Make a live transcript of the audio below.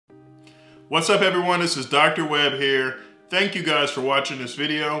What's up everyone, this is Dr. Webb here. Thank you guys for watching this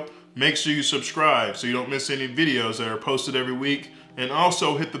video. Make sure you subscribe so you don't miss any videos that are posted every week. And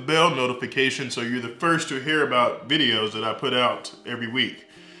also hit the bell notification so you're the first to hear about videos that I put out every week.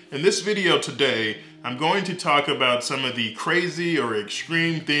 In this video today, I'm going to talk about some of the crazy or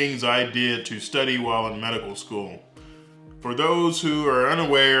extreme things I did to study while in medical school. For those who are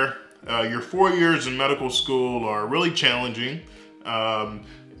unaware, your 4 years in medical school are really challenging.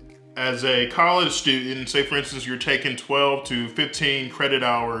 As a college student, say for instance you're taking 12 to 15 credit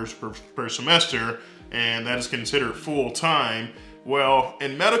hours per semester, and that is considered full-time. Well,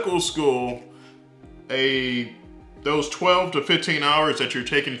 in medical school, those 12 to 15 hours that you're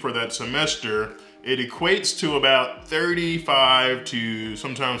taking for that semester, it equates to about 35 to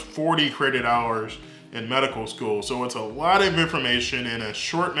sometimes 40 credit hours in medical school. So it's a lot of information in a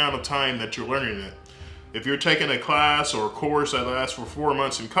short amount of time that you're learning it. If you're taking a class or a course that lasts for 4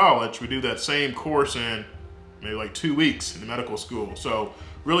 months in college, we do that same course in maybe like 2 weeks in medical school. So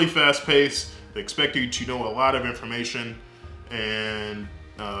really fast paced. They expect you to know a lot of information and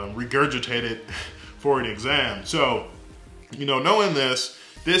regurgitate it for an exam. So, knowing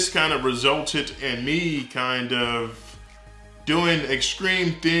this kind of resulted in me kind of doing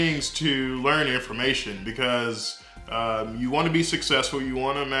extreme things to learn information, because you want to be successful, you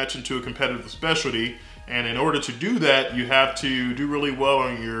want to match into a competitive specialty, and in order to do that, you have to do really well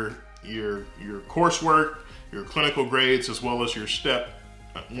on your coursework, your clinical grades, as well as your step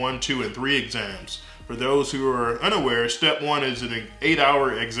 1, 2, and 3 exams. For those who are unaware, step 1 is an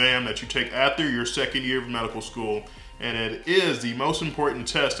 8-hour exam that you take after your second year of medical school, and it is the most important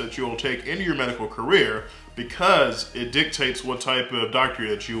test that you'll take in your medical career because it dictates what type of doctor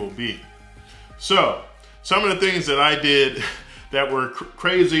that you will be. So, some of the things that I did that were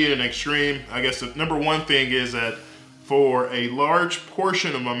crazy and extreme, I guess the number one thing is that for a large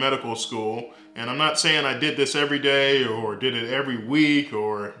portion of my medical school, and I'm not saying I did this every day or did it every week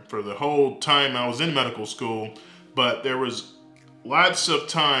or for the whole time I was in medical school, but there was lots of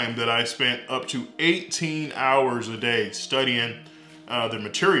time that I spent up to 18 hours a day studying the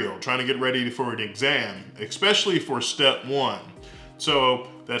material, trying to get ready for an exam, especially for step 1. So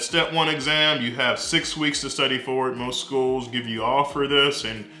that step 1 exam, you have 6 weeks to study for it. Most schools give you off for this,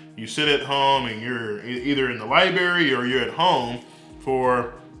 and you sit at home and you're either in the library or you're at home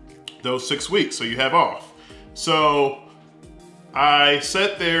for those 6 weeks, so you have off. So I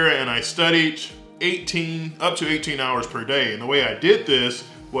sat there and I studied up to 18 hours per day. And the way I did this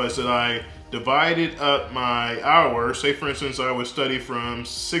was that I divided up my hours. Say for instance, I would study from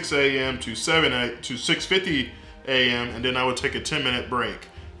 6 a.m. to 6:50 a.m. and then I would take a 10-minute break.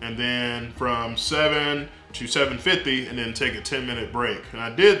 And then from 7 to 7:50 and then take a 10-minute break. And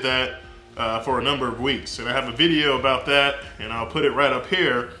I did that for a number of weeks. And I have a video about that, and I'll put it right up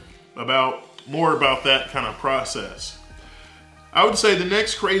here more about that kind of process. I would say the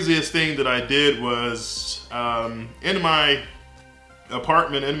next craziest thing that I did was in my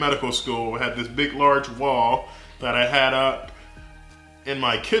apartment in medical school, I had this big large wall that I had up in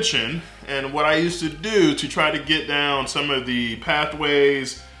my kitchen, and what I used to do to try to get down some of the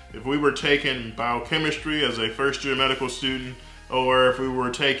pathways, if we were taking biochemistry as a first-year medical student, or if we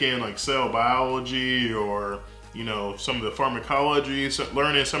were taking like cell biology or some of the pharmacology,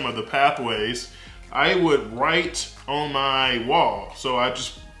 learning some of the pathways, I would write on my wall. So I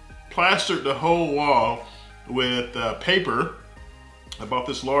just plastered the whole wall with paper. I bought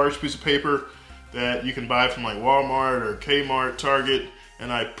this large piece of paper that you can buy from like Walmart or Kmart, Target,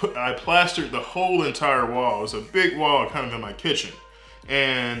 and I plastered the whole entire wall. It was a big wall kind of in my kitchen.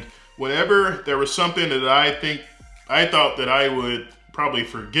 And whenever there was something that I thought that I would probably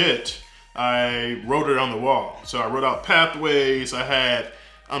forget, I wrote it on the wall. So I wrote out pathways. I had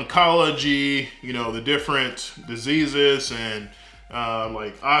oncology, the different diseases, and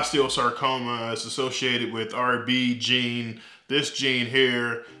like osteosarcoma is associated with RB gene, this gene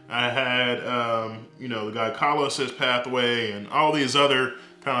here. I had, the glycolysis pathway and all these other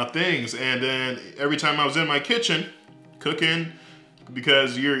kind of things. And then every time I was in my kitchen cooking,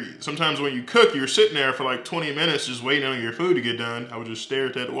 because sometimes when you cook, you're sitting there for like 20 minutes just waiting on your food to get done, I would just stare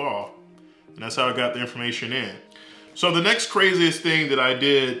at that wall. And that's how I got the information in. So the next craziest thing that I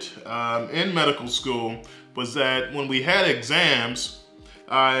did in medical school was that when we had exams,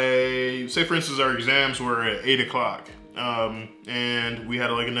 say for instance our exams were at 8 o'clock, and we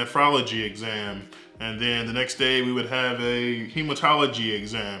had like a nephrology exam, and then the next day we would have a hematology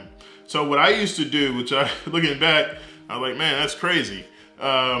exam. So what I used to do, looking back, I was like, man, that's crazy.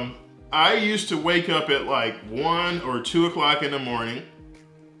 I used to wake up at like 1 or 2 o'clock in the morning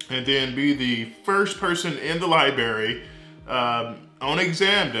and then be the first person in the library on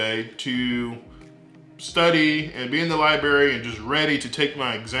exam day to study and be in the library and just ready to take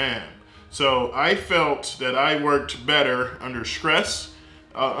my exam. So I felt that I worked better under stress,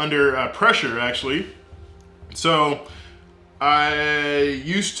 under pressure actually. So I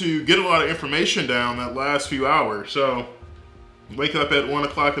used to get a lot of information down that last few hours. So wake up at 1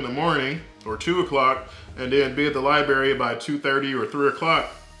 o'clock in the morning or 2 o'clock and then be at the library by 2:30 or 3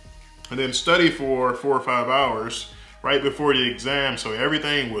 o'clock and then study for 4 or 5 hours right before the exam, so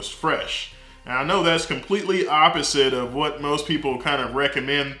everything was fresh. And I know that's completely opposite of what most people kind of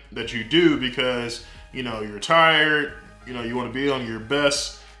recommend that you do, because you know you're tired, you know you want to be on your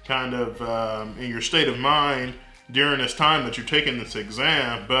best kind of in your state of mind during this time that you're taking this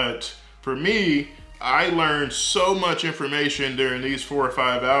exam. But for me, I learned so much information during these 4 or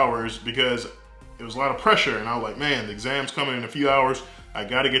 5 hours because it was a lot of pressure, and I was like, man, the exam's coming in a few hours, I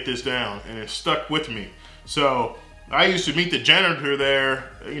got to get this down, and it stuck with me. So I used to meet the janitor there,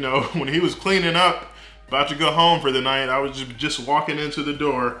 you know, when he was cleaning up, about to go home for the night. I was just walking into the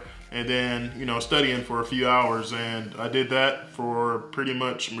door and then, you know, studying for a few hours. And I did that for pretty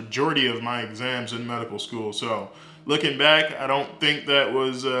much majority of my exams in medical school. So looking back, I don't think that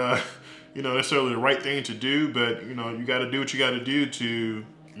was, you know, necessarily the right thing to do, but you know, you got to do what you got to do to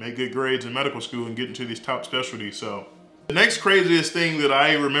make good grades in medical school and get into these top specialties. So the next craziest thing that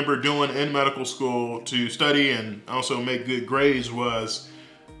I remember doing in medical school to study and also make good grades was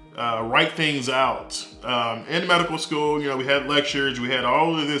write things out. In medical school, you know, we had lectures, we had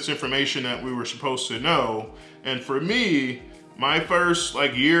all of this information that we were supposed to know. And for me, my first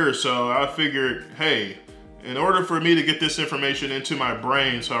year or so, I figured, hey, in order for me to get this information into my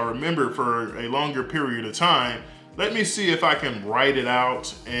brain so I remember for a longer period of time, let me see if I can write it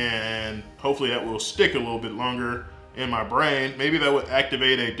out, and hopefully that will stick a little bit longer in my brain. Maybe that would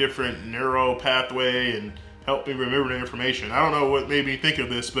activate a different neural pathway and help me remember the information. I don't know what made me think of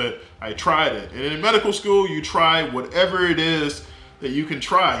this, but I tried it. And in medical school, you try whatever it is that you can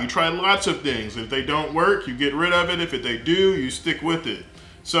try. You try lots of things. If they don't work, you get rid of it. If they do, you stick with it.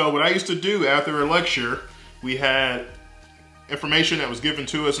 So what I used to do after a lecture, we had information that was given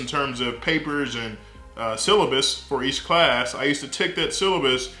to us in terms of papers and syllabus for each class. I used to take that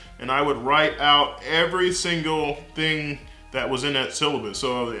syllabus and I would write out every single thing that was in that syllabus.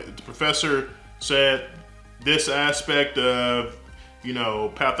 So the professor said this aspect of, you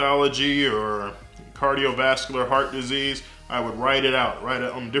know, pathology or cardiovascular heart disease, I would write it out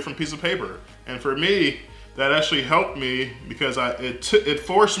on a different piece of paper. And for me, that actually helped me because it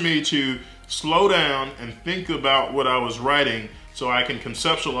forced me to slow down and think about what I was writing so I can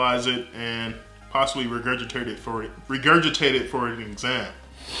conceptualize it and possibly regurgitate it for an exam.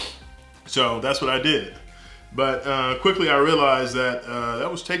 So that's what I did. But quickly I realized that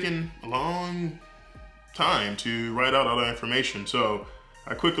that was taking a long time to write out all that information. So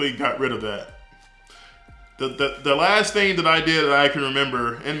I quickly got rid of that. The last thing that I did that I can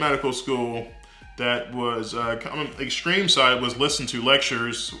remember in medical school that was on the extreme side was listen to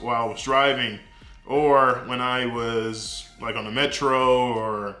lectures while I was driving, or when I was on the metro,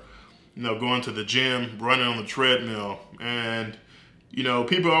 or you know, going to the gym, running on the treadmill. And you know,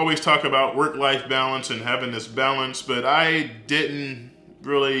 people always talk about work-life balance and having this balance, but I didn't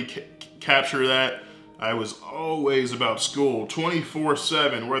really capture that. I was always about school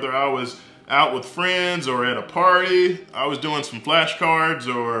 24/7, whether I was out with friends or at a party. I was doing some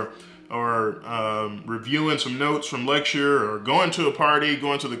flashcards or reviewing some notes from lecture, or going to a party,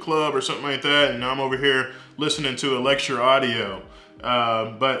 going to the club or something like that, and I'm over here listening to a lecture audio.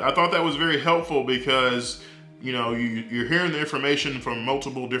 But I thought that was very helpful because, you know, you're hearing the information from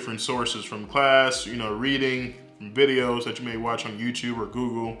multiple different sources, from class, you know, reading, from videos that you may watch on YouTube or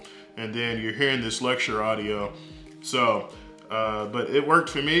Google, and then you're hearing this lecture audio. So, but it worked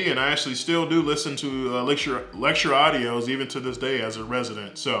for me, and I actually still do listen to lecture audios even to this day as a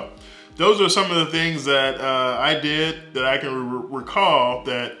resident. So those are some of the things that I did that I can recall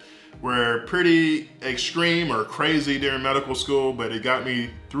that were pretty extreme or crazy during medical school, but it got me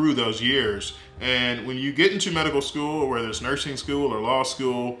through those years. And when you get into medical school, whether it's nursing school or law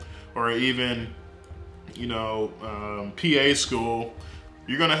school, or even, you know, PA school,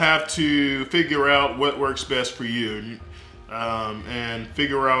 you're gonna have to figure out what works best for you, and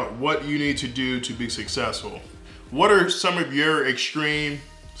figure out what you need to do to be successful. What are some of your extreme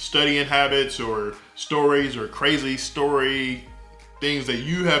studying habits or stories or crazy story things that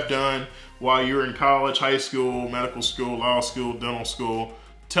you have done while you're in college, high school, medical school, law school, dental school?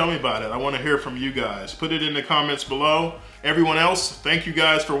 Tell me about it. I want to hear from you guys. Put it in the comments below. Everyone else, thank you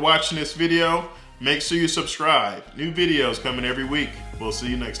guys for watching this video. Make sure you subscribe. New videos coming every week. We'll see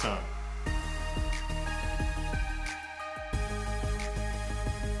you next time.